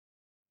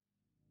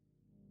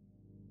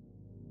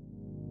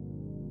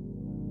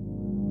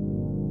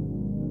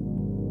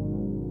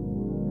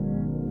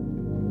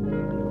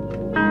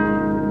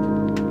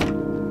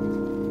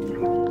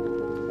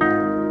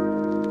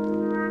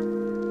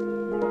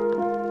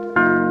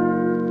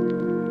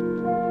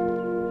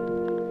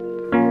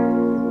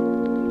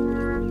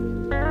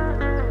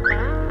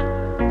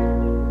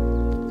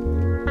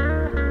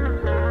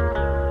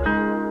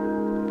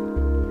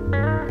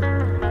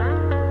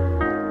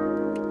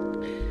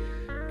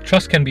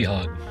Trust can be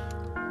hard.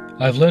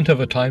 I've learnt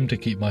over time to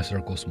keep my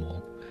circle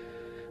small.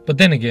 But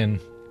then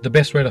again, the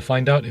best way to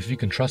find out if you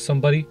can trust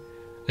somebody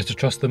is to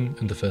trust them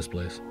in the first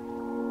place.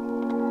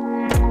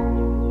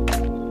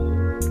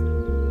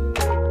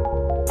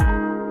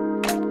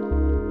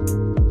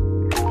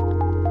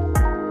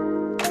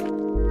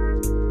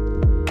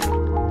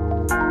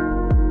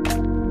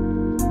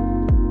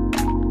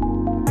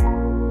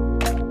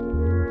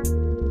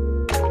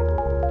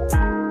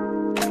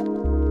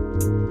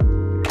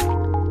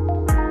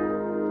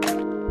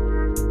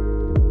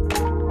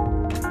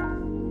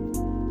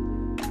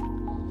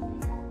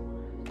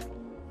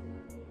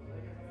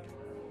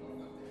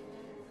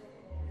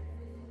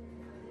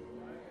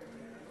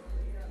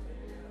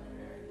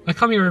 I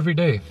come here every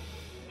day.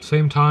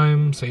 Same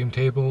time, same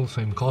table,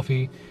 same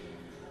coffee.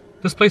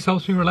 This place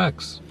helps me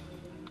relax.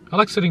 I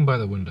like sitting by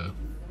the window.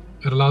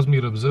 It allows me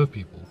to observe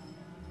people.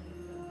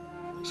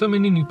 So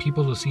many new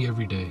people to see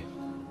every day.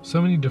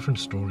 So many different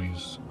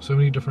stories. So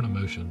many different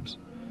emotions.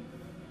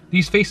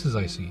 These faces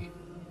I see,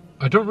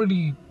 I don't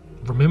really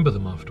remember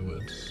them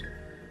afterwards.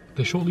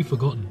 They're shortly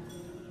forgotten.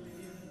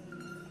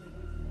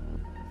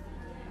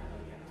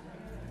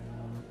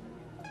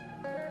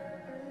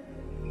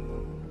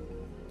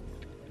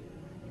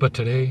 But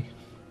today,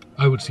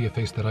 I would see a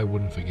face that I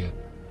wouldn't forget.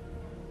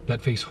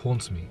 That face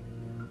haunts me.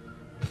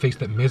 The face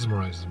that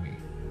mesmerizes me,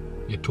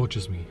 yet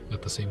tortures me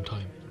at the same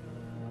time.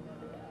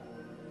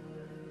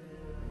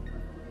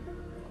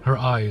 Her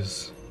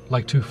eyes,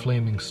 like two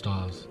flaming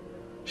stars,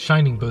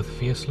 shining both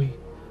fiercely,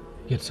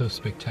 yet so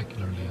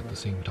spectacularly at the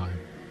same time.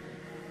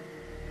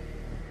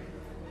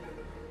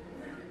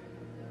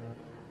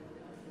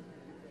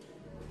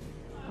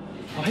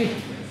 Oh, hey,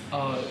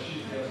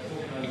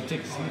 you can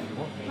take a seat if you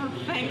want.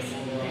 Oh, thanks.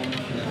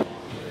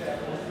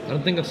 I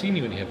don't think I've seen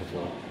you in here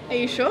before. Are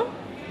you sure?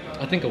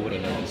 I think I would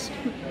have noticed.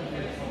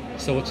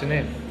 So what's your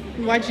name?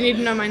 Why'd you need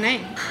to know my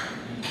name?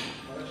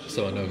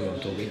 So I know who I'm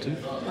talking to.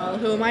 Well,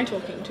 who am I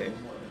talking to?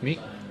 Me?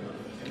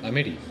 I'm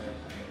Eddie.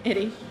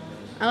 Eddie.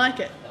 I like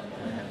it.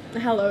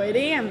 Hello,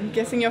 Eddie. I'm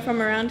guessing you're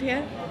from around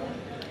here?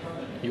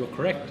 You're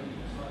correct.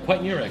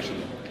 Quite near,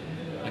 actually.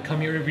 I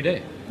come here every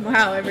day.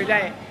 Wow, every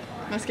day.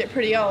 Must get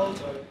pretty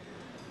old.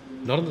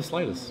 Not in the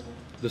slightest.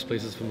 This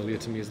place is familiar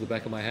to me as the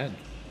back of my hand.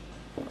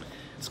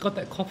 It's got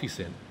that coffee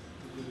scent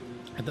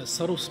and that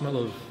subtle smell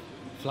of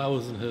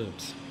flowers and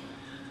herbs.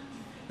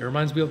 It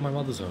reminds me of my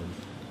mother's home.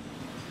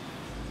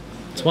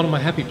 It's one of my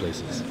happy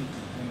places.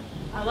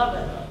 I love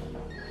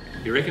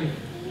it. You reckon?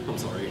 I'm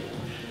sorry.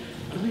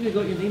 I think I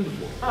got your name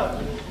before.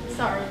 Oh,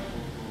 sorry.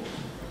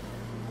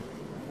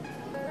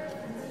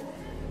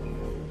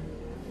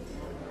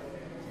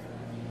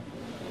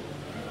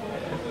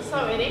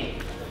 So, Eddie,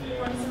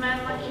 what does a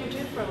man like you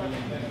do for a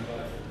living?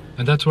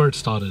 And that's where it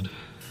started.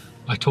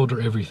 I told her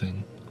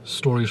everything.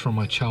 Stories from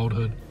my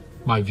childhood,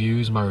 my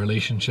views, my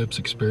relationships,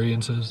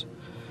 experiences.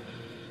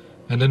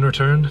 And in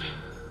return,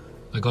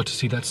 I got to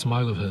see that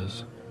smile of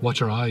hers, watch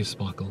her eyes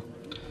sparkle.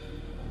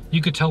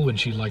 You could tell when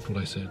she liked what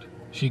I said.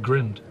 She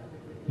grinned,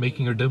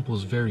 making her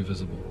dimples very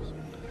visible.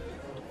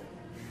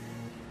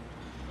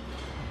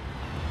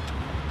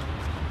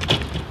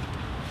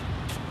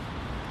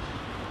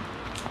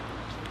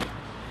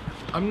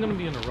 I'm gonna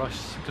be in a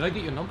rush. Could I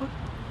get your number?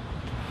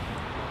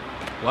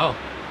 Wow,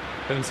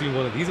 haven't seen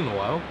one of these in a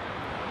while.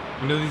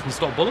 You know these can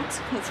stop bullets?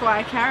 That's why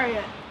I carry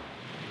it.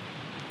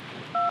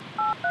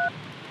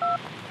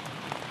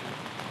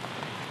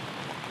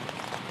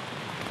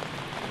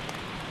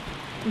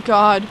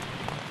 God,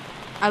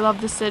 I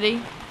love the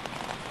city.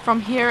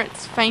 From here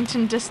it's faint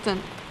and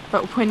distant,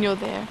 but when you're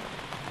there,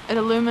 it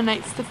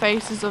illuminates the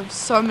faces of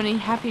so many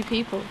happy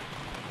people.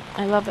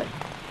 I love it.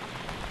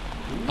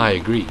 I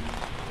agree.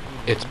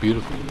 It's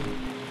beautiful.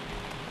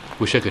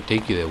 Wish I could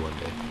take you there one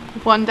day.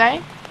 One day?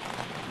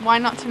 Why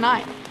not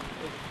tonight?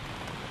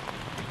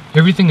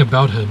 Everything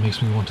about her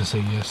makes me want to say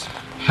yes.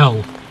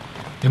 Hell,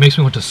 it makes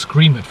me want to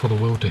scream it for the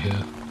world to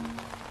hear.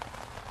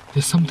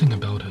 There's something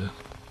about her.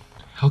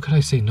 How could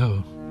I say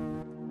no?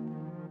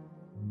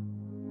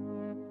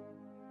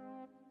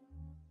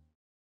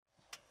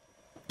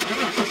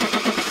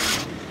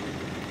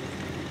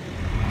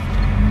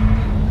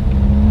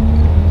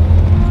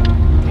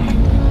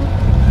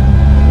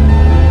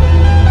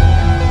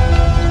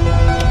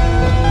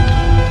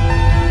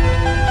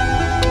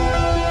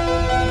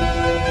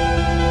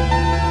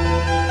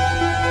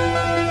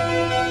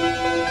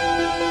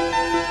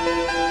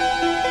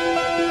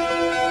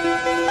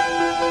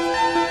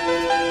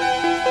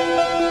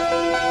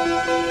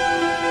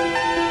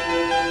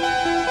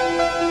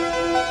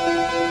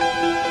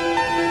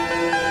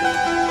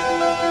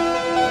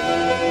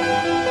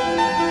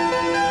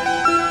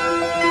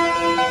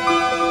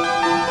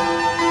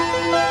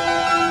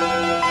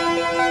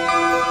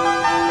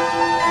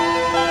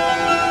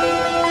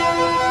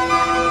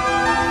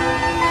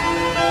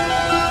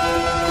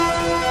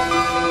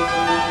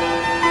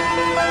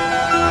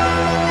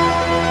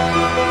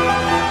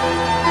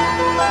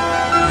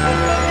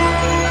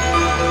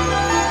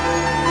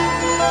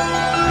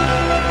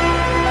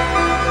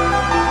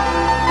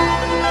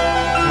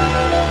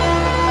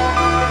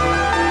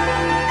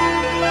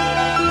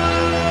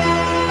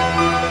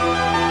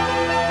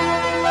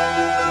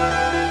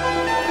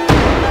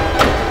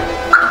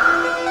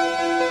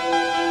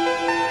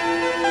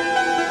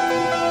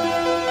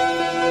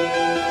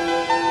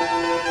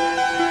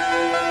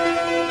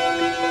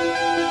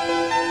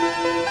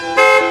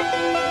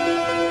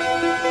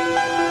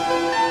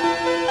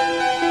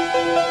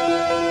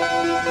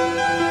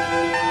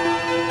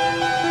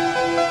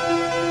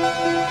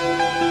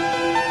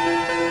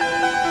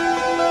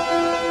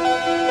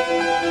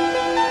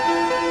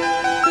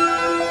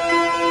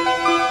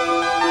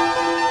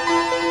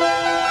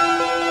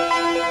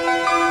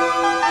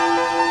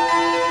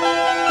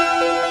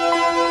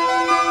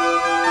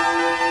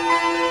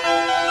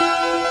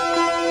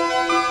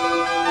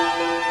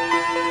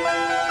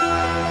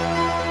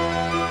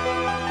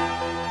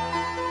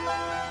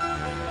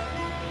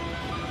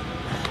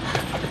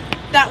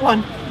 that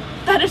one.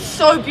 That is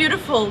so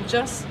beautiful,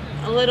 just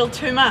a little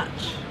too much.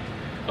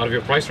 Out of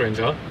your price range,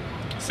 huh?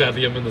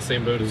 Sadly, I'm in the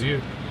same boat as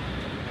you.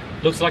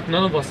 Looks like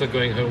none of us are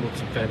going home with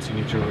some fancy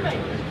new jewelry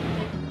today.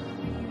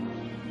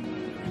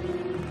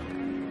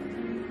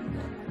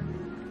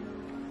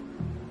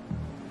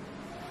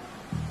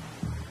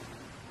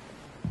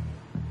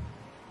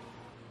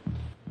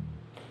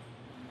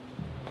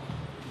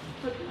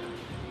 Look,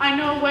 I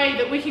know a way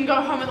that we can go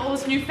home with all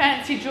this new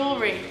fancy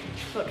jewelry.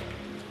 Look,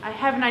 I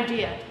have an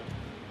idea.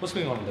 What's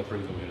going on in that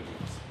pretty little head of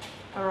yours?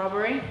 A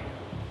robbery?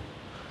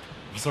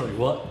 Sorry,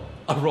 what?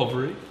 A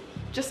robbery?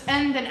 Just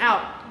in then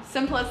out.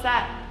 Simple as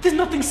that. There's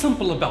nothing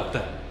simple about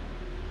that.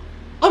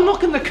 I'm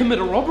not gonna commit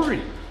a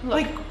robbery.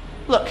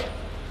 Look,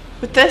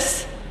 with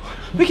this,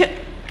 we can...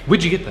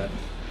 Where'd you get that?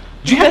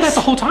 Did you have that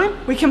the whole time?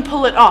 We can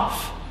pull it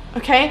off,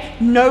 okay?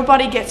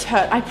 Nobody gets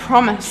hurt, I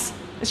promise.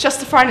 It's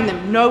just to frighten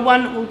them. No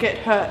one will get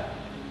hurt.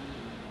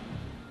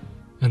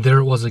 And there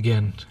it was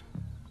again.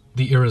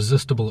 The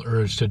irresistible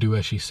urge to do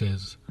as she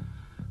says.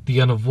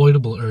 The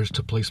unavoidable urge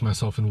to place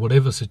myself in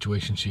whatever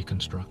situation she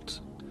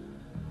constructs.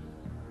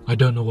 I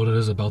don't know what it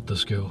is about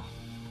this girl,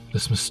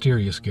 this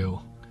mysterious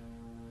girl,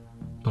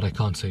 but I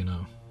can't say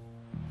no.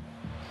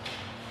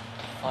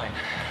 Fine.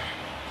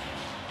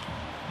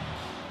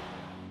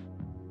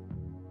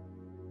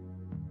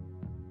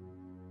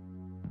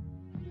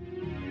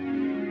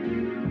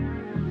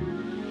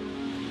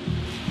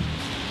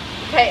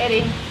 Okay,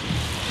 Eddie.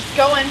 Just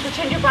go in,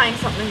 pretend you're buying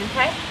something,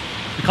 okay?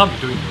 We can't be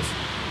doing this.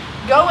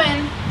 Go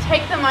in,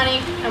 take the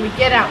money, and we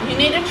get out. You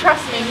need to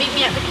trust me. Meet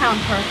me at the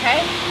counter, okay?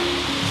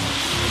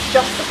 It's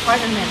just to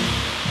frighten them.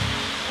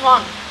 Come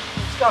on,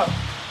 let's go.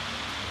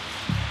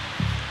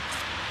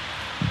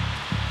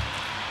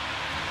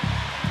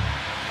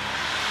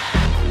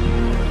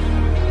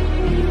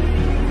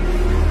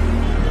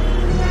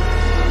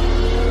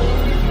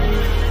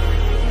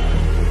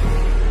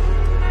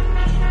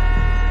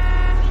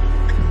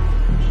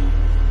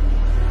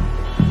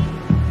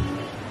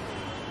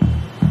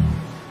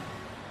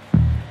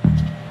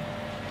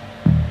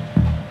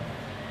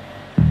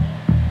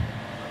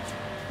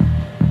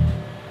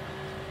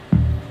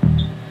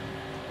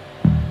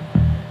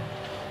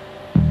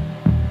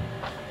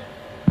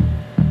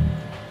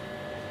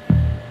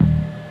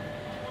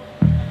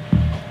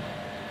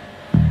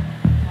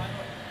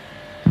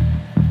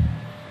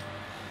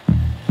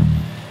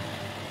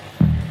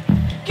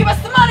 Give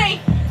us the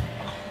money!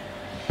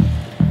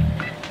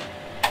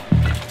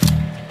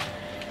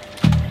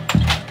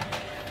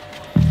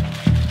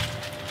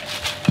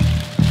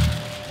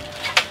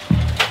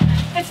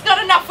 It's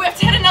not enough, we have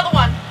to hit another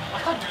one. I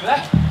can't do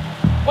that.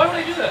 Why would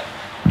I do that?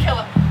 Kill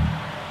him.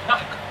 No.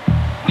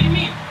 What do you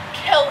mean?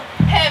 Kill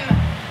him.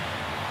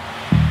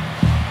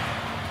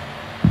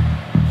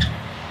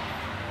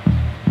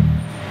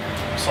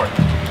 Sorry.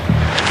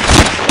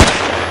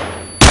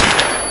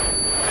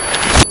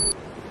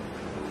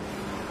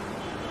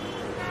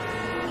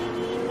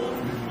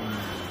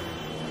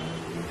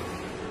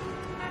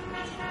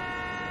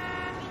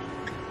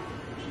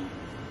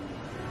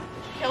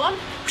 Kill him?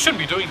 We shouldn't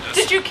be doing this.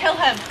 Did you kill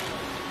him?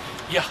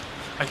 Yeah,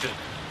 I did.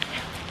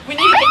 We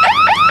need to get...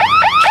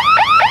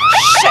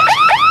 Shit!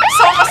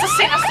 Someone must have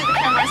seen us through the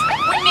cameras.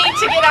 We need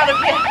to get out of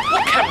here.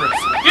 What cameras?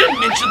 You didn't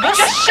mention this.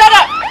 Just shut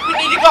up! We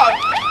need to go.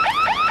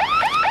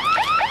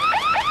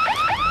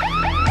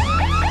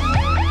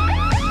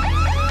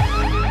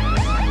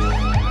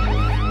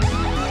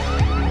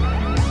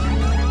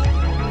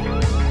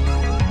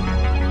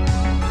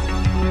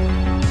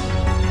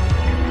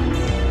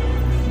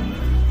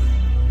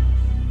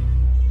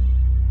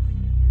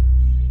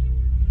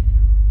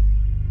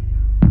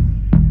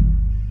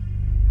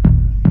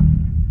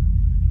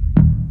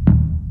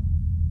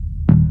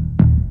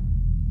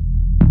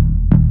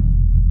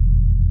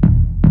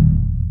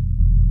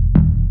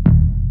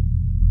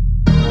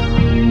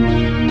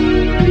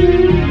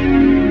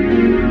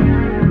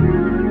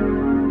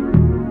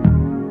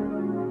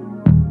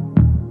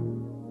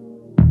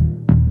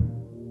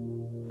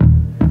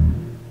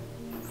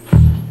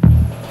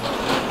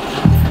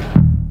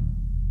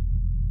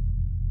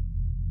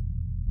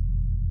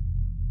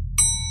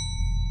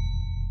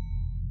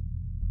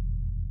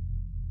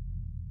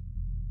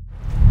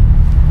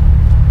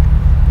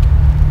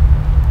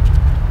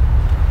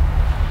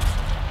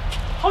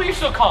 How are you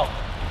so calm?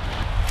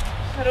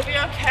 It'll be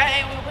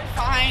okay. We'll be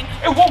fine.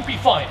 It won't be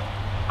fine.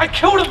 I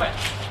killed a man.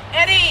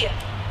 Eddie!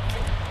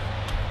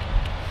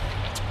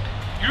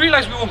 You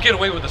realize we won't get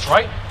away with this,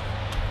 right?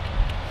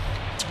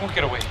 We won't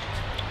get away.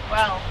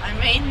 Well, I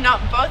mean,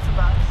 not both of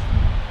us.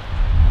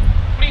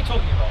 What are you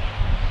talking about?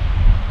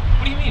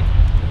 What do you mean?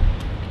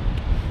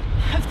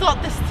 I've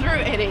thought this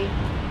through, Eddie.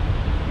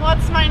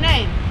 What's my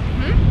name?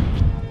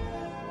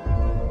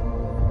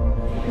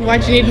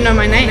 Why'd you need to know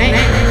my name?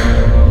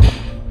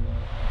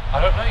 I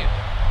don't know you.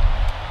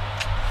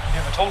 You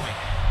never told me.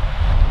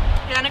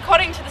 Yeah, and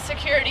according to the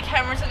security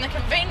cameras in the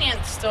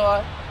convenience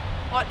store,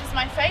 what does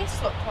my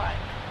face look like?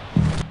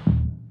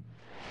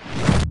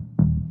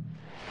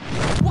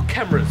 What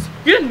cameras?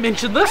 You didn't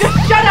mention this.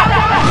 Shut up!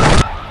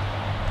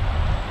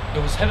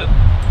 It was hidden.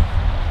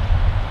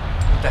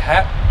 The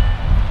hat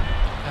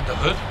and the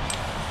hood.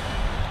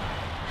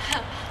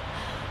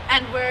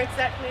 And where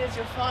exactly is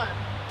your phone?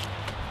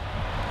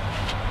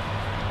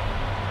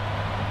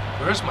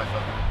 Where is my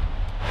phone?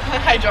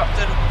 I dropped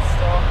it at the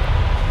store.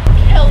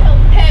 Kill him!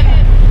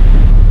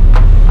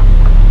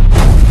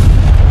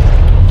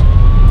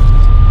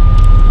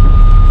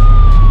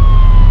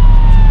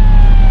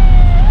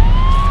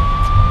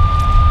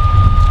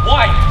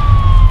 Why?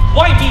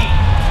 Why me?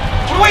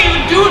 What do I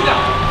even do now?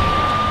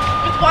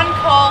 With one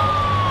call,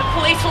 the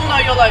police will know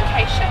your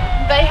location.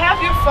 They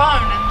have your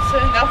phone, and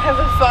soon they'll have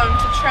a phone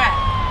to track.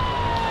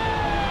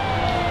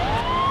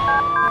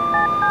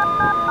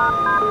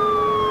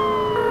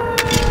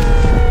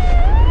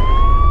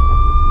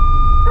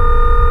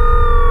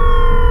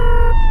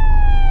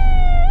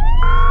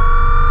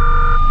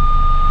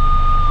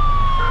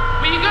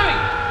 Where are you going?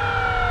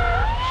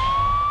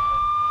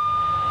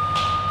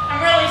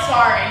 I'm really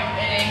sorry,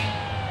 Eddie.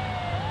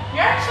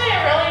 You're actually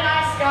a really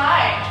nice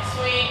guy.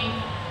 Sweet and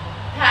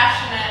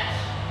passionate.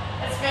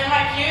 It's men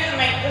like you that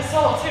make this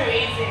all too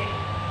easy.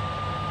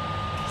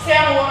 See,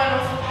 I'm a woman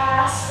with a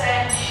past,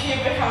 and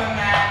you've become a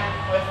man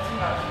with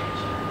no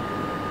future.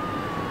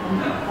 I'm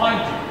gonna find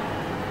you.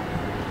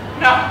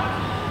 No,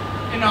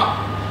 you're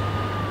not.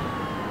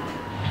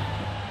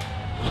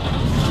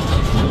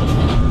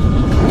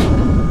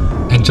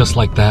 And just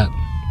like that,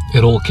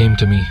 it all came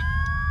to me.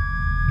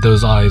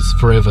 Those eyes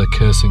forever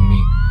cursing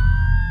me.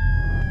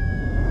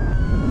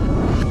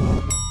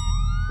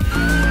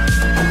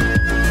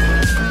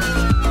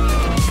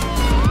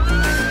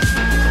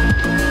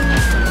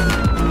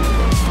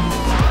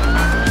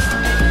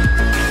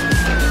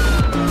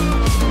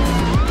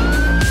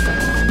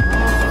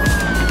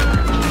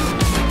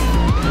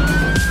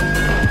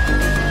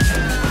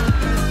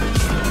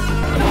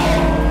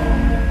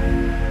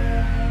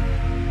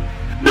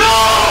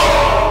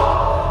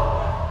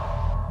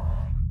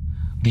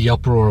 The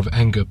uproar of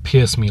anger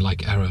pierced me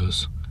like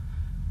arrows.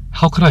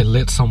 How could I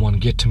let someone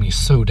get to me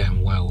so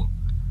damn well?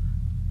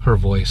 Her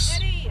voice,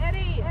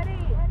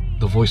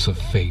 the voice of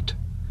fate,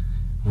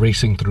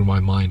 racing through my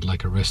mind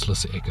like a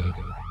restless echo.